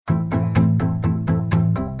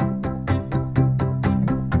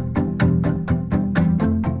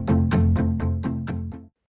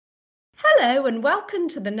and welcome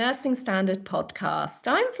to the Nursing Standard podcast.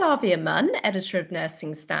 I'm Flavia Munn, editor of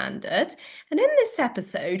Nursing Standard, and in this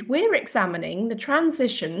episode, we're examining the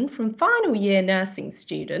transition from final year nursing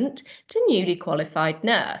student to newly qualified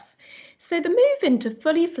nurse. So the move into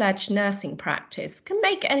fully fledged nursing practice can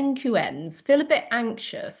make NQNs feel a bit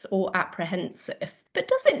anxious or apprehensive. But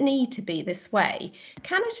does it need to be this way?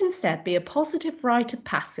 Can it instead be a positive rite of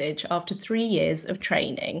passage after 3 years of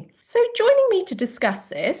training? So joining me to discuss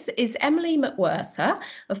this is Emily McWhirter,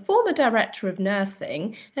 a former Director of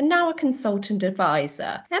Nursing and now a consultant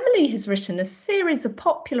advisor. Emily has written a series of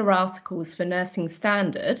popular articles for Nursing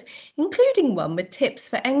Standard, including one with tips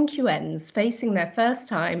for NQNs facing their first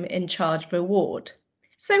time in charge of a ward.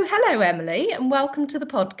 So hello, Emily, and welcome to the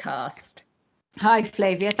podcast. Hi,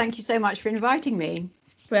 Flavia. Thank you so much for inviting me.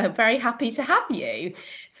 We're very happy to have you.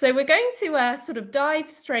 So we're going to sort of dive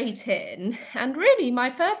straight in. And really, my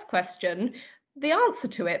first question, the answer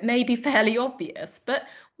to it may be fairly obvious, but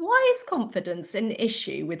why is confidence an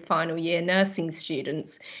issue with final year nursing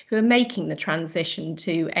students who are making the transition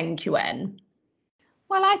to NQN?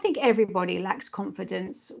 Well, I think everybody lacks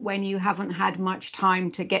confidence when you haven't had much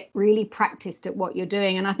time to get really practiced at what you're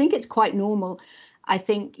doing. And I think it's quite normal. I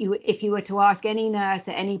think if you were to ask any nurse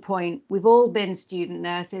at any point, we've all been student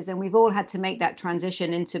nurses and we've all had to make that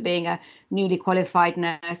transition into being a newly qualified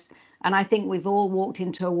nurse. And I think we've all walked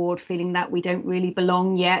into a ward feeling that we don't really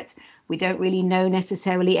belong yet. We don't really know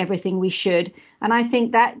necessarily everything we should. And I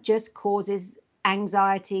think that just causes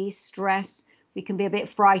anxiety, stress. We can be a bit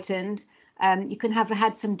frightened. You can have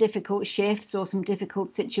had some difficult shifts or some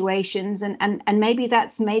difficult situations. And maybe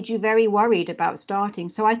that's made you very worried about starting.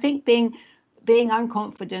 So I think being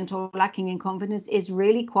unconfident or lacking in confidence is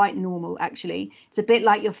really quite normal, actually. It's a bit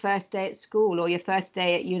like your first day at school or your first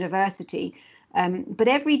day at university. But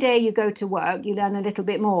every day you go to work, you learn a little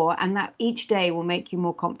bit more, and that each day will make you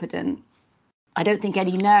more confident. I don't think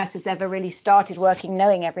any nurse has ever really started working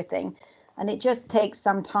knowing everything. And it just takes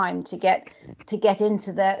some time to get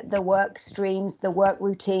into the work streams, the work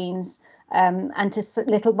routines, and to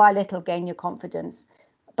little by little gain your confidence.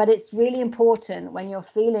 But it's really important when you're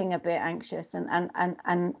feeling a bit anxious and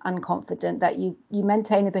unconfident that you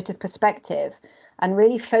maintain a bit of perspective and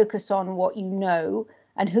really focus on what you know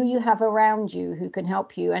and who you have around you who can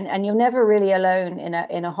help you. And you're never really alone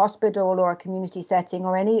in a hospital or a community setting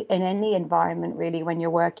or in any environment, really, when you're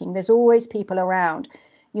working. There's always people around.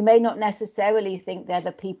 You may not necessarily think they're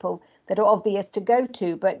the people that are obvious to go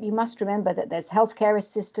to, but you must remember that there's healthcare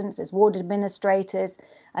assistants, there's ward administrators,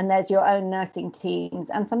 and there's your own nursing teams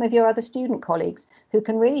and some of your other student colleagues who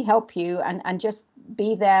can really help you and just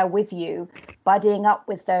be there with you. Buddying up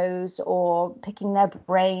with those or picking their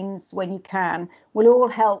brains when you can will all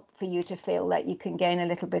help for you to feel that you can gain a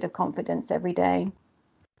little bit of confidence every day.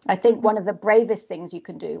 I think one of the bravest things you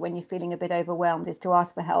can do when you're feeling a bit overwhelmed is to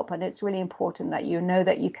ask for help. And it's really important that you know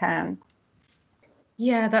that you can.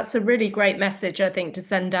 Yeah, that's a really great message, I think, to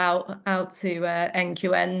send out to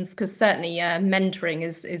NQNs, because certainly mentoring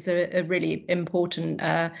is a really important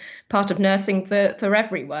part of nursing for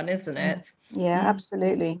everyone, isn't it? Yeah,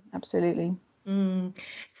 absolutely. Absolutely.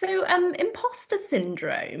 So imposter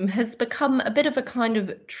syndrome has become a bit of a kind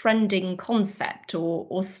of trending concept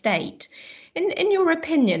or state. In your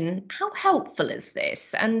opinion, how helpful is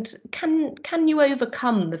this? And can you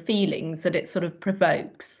overcome the feelings that it sort of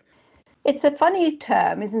provokes? It's a funny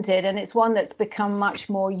term, isn't it? And it's one that's become much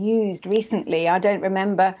more used recently. I don't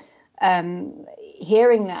remember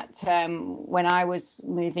hearing that term when I was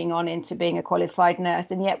moving on into being a qualified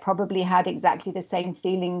nurse, and yet probably had exactly the same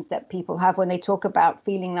feelings that people have when they talk about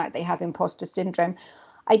feeling like they have imposter syndrome.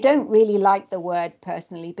 I don't really like the word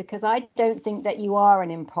personally, because I don't think that you are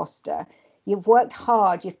an imposter. You've worked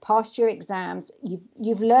hard, you've passed your exams,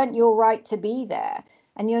 you've learned your right to be there,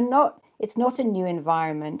 and it's not a new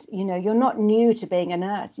environment. You're not new to being a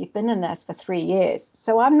nurse. You've been a nurse for 3 years.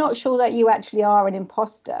 So I'm not sure that you actually are an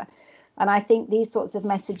imposter. And I think these sorts of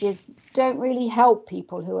messages don't really help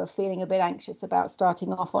people who are feeling a bit anxious about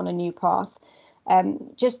starting off on a new path.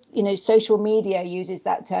 Social media uses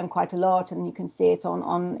that term quite a lot, and you can see it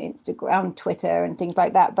on Instagram, Twitter, and things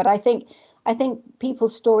like that. But I think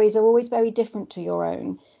people's stories are always very different to your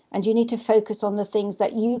own. And you need to focus on the things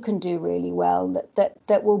that you can do really well,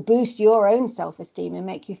 that will boost your own self-esteem and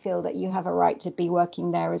make you feel that you have a right to be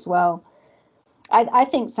working there as well. I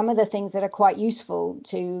think some of the things that are quite useful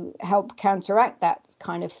to help counteract that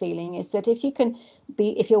kind of feeling is that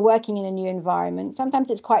if you're working in a new environment,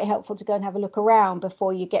 sometimes it's quite helpful to go and have a look around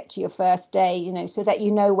before you get to your first day, so that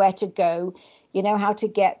you know where to go, you know how to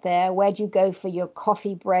get there, where do you go for your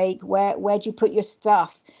coffee break, where do you put your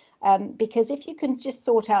stuff? Because if you can just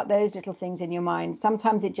sort out those little things in your mind,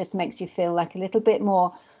 sometimes it just makes you feel like a little bit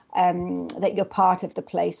more that you're part of the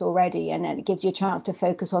place already, and it gives you a chance to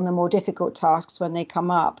focus on the more difficult tasks when they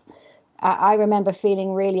come up. I remember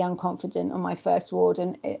feeling really unconfident on my first ward,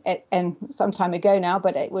 and some time ago now,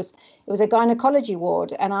 but it was a gynecology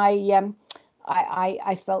ward, and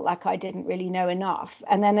I felt like I didn't really know enough.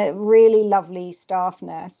 And then a really lovely staff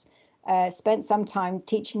nurse spent some time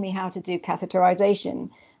teaching me how to do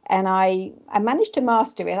catheterization, and I managed to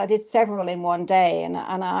master it. I did several in one day, and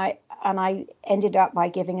I ended up by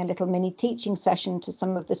giving a little mini teaching session to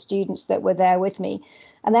some of the students that were there with me.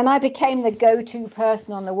 And then I became the go-to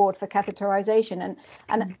person on the ward for catheterization,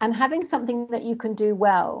 and having something that you can do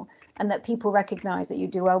well and that people recognize that you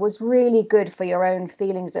do well was really good for your own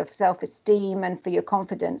feelings of self-esteem and for your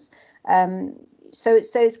confidence. So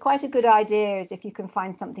it's quite a good idea is if you can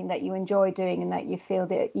find something that you enjoy doing and that you feel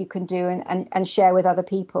that you can do and share with other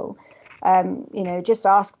people. Just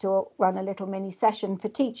ask to run a little mini session for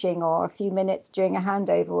teaching, or a few minutes during a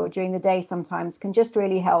handover or during the day sometimes can just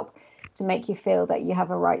really help to make you feel that you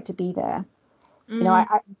have a right to be there.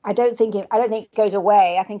 I don't think it goes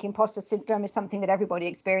away. I think imposter syndrome is something that everybody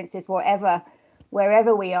experiences, wherever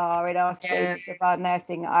we are in our stages of our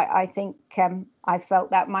nursing. I think I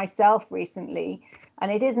felt that myself recently,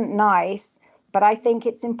 and it isn't nice. But I think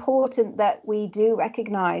it's important that we do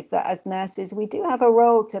recognize that as nurses, we do have a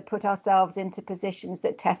role to put ourselves into positions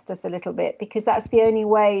that test us a little bit, because that's the only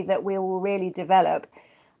way that we will really develop,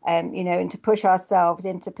 and to push ourselves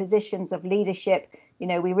into positions of leadership.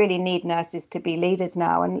 We really need nurses to be leaders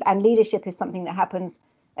now. And leadership is something that happens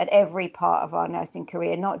at every part of our nursing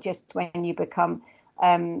career, not just when you become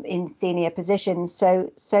in senior positions. So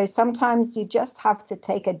sometimes you just have to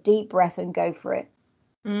take a deep breath and go for it.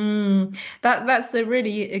 That's a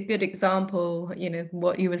good example,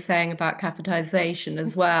 what you were saying about catheterization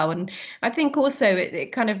as well. And I think also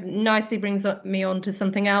it kind of nicely brings me on to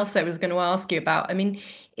something else I was going to ask you about. I mean,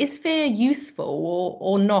 is fear useful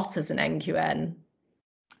or not as an NQN?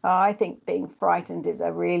 I think being frightened is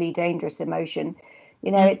a really dangerous emotion.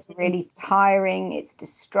 It's really tiring, it's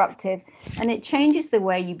destructive, and it changes the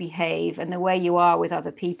way you behave and the way you are with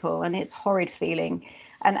other people. And it's a horrid feeling.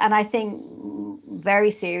 And I think very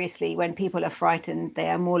seriously, when people are frightened, they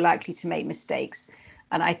are more likely to make mistakes.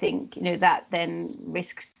 And I think, that then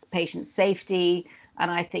risks the patient's safety. And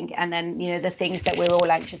then, the things that we're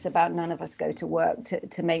all anxious about, none of us go to work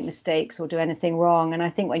to make mistakes or do anything wrong. And I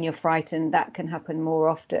think when you're frightened, that can happen more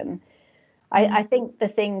often. I think the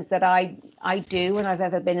things that I do when I've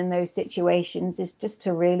ever been in those situations is just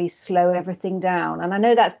to really slow everything down. And I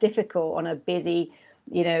know that's difficult on a busy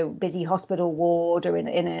hospital ward or in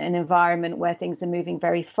an environment where things are moving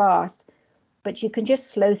very fast. But you can just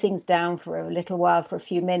slow things down for a little while, for a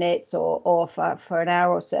few minutes or for an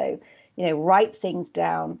hour or so. Write things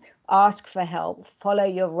down, ask for help, follow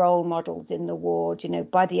your role models in the ward,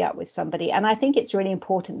 buddy up with somebody. And I think it's really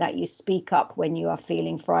important that you speak up when you are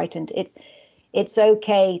feeling frightened. It's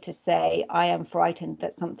okay to say, I am frightened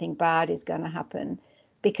that something bad is going to happen,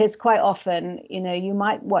 because quite often, you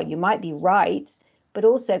might be right, but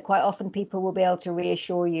also quite often people will be able to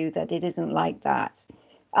reassure you that it isn't like that.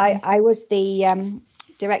 I was the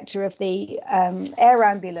director of the air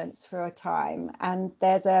ambulance for a time, and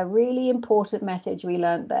there's a really important message we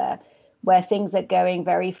learned there, where things are going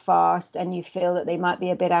very fast and you feel that they might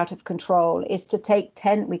be a bit out of control, is to take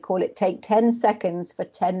 10 seconds for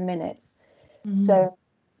 10 minutes. So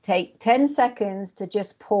take 10 seconds to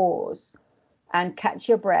just pause and catch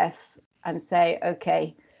your breath and say,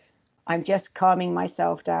 okay, I'm just calming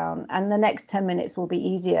myself down, and the next 10 minutes will be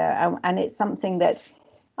easier. And it's something that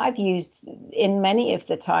I've used in many of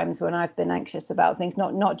the times when I've been anxious about things,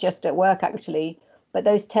 not just at work actually, but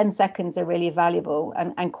those 10 seconds are really valuable.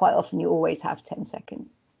 And quite often you always have 10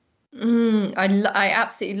 seconds. I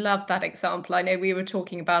absolutely love that example. I know we were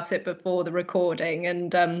talking about it before the recording,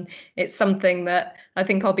 and it's something that I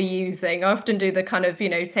think I'll be using. I often do the kind of,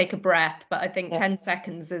 take a breath, but I think 10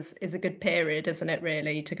 seconds is a good period, isn't it,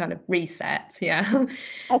 really, to kind of reset? Yeah.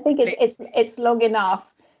 I think it's long enough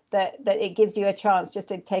that it gives you a chance just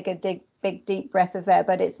to take a big deep breath of air,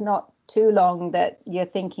 but it's not too long that you're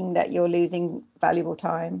thinking that you're losing valuable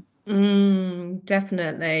time.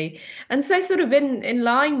 Definitely. And so sort of in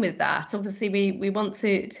line with that, obviously we want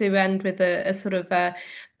to end with a sort of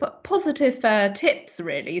positive tips,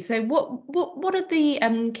 really. So what are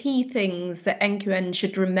the key things that NQN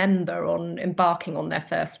should remember on embarking on their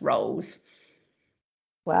first roles?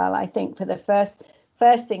 Well, I think for the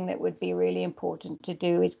first thing that would be really important to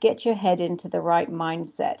do is get your head into the right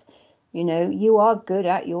mindset. You are good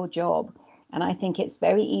at your job. And I think it's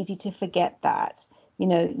very easy to forget that.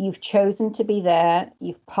 You've chosen to be there,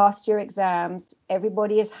 you've passed your exams,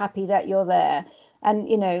 everybody is happy that you're there. And,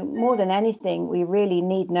 more than anything, we really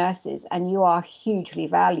need nurses, and you are hugely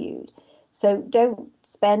valued. So don't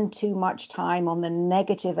spend too much time on the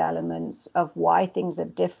negative elements of why things are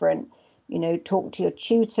different. Talk to your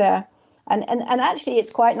tutor. And actually,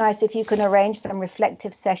 it's quite nice if you can arrange some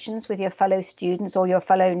reflective sessions with your fellow students or your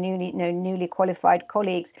fellow newly qualified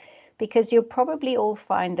colleagues, because you'll probably all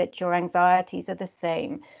find that your anxieties are the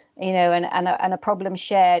same, and a problem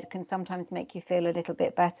shared can sometimes make you feel a little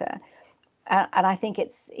bit better. And I think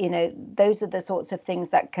it's, those are the sorts of things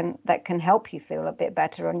that can help you feel a bit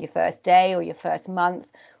better on your first day or your first month,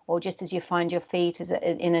 or just as you find your feet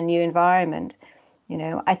in a new environment.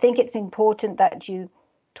 I think it's important that you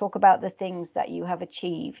talk about the things that you have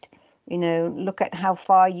achieved. Look at how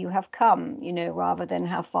far you have come, rather than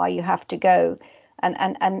how far you have to go,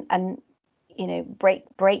 and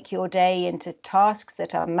break your day into tasks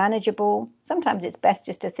that are manageable. Sometimes it's best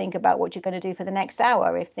just to think about what you're going to do for the next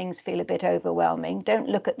hour if things feel a bit overwhelming. Don't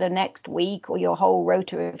look at the next week or your whole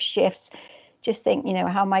rota of shifts. Just think,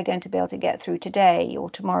 how am I going to be able to get through today or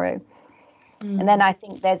tomorrow? And then I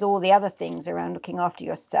think there's all the other things around looking after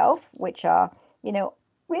yourself, which are,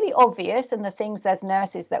 really obvious, and the things as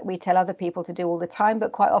nurses that we tell other people to do all the time,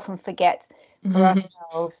 but quite often forget for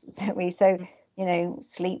ourselves. So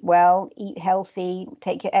sleep well, eat healthy,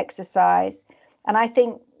 take your exercise. And I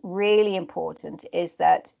think really important is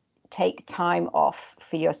that take time off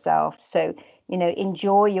for yourself. So,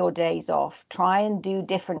 enjoy your days off. Try and do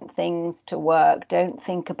different things to work. Don't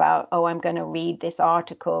think about, oh, I'm going to read this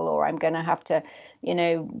article, or I'm going to have to,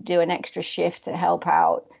 do an extra shift to help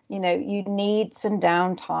out. You need some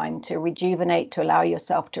downtime to rejuvenate, to allow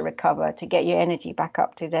yourself to recover, to get your energy back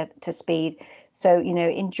up to speed. So,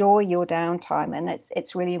 enjoy your downtime, and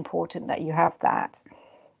it's really important that you have that.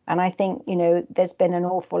 And I think, there's been an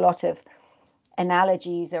awful lot of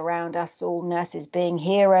analogies around us all nurses being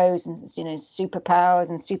heroes and, superpowers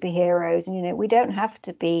and superheroes. And, we don't have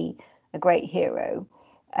to be a great hero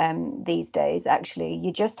these days. Actually,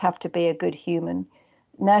 you just have to be a good human.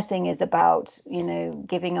 Nursing is about,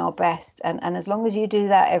 giving our best. And as long as you do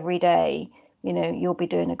that every day, you'll be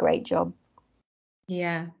doing a great job.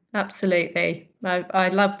 Yeah, absolutely. I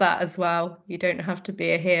love that as well. You don't have to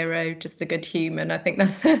be a hero, just a good human. I think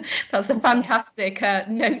that's a fantastic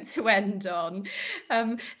note to end on.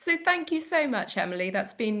 So thank you so much, Emily.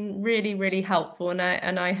 That's been really, really helpful,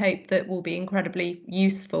 and I hope that will be incredibly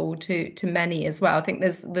useful to many as well. I think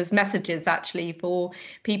there's messages actually for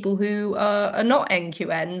people who are not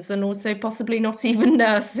NQNs, and also possibly not even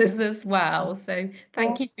nurses as well. So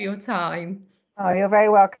thank you for your time. Oh, you're very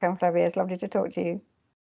welcome, Flavia. It's lovely to talk to you.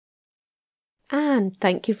 And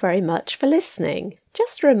thank you very much for listening.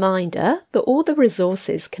 Just a reminder that all the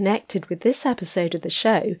resources connected with this episode of the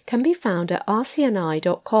show can be found at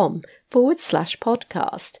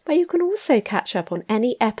rcni.com/podcast, where you can also catch up on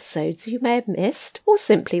any episodes you may have missed or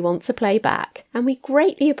simply want to play back. And we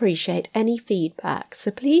greatly appreciate any feedback, so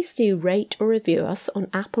please do rate or review us on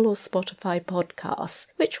Apple or Spotify podcasts,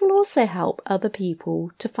 which will also help other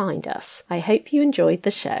people to find us. I hope you enjoyed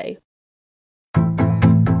the show.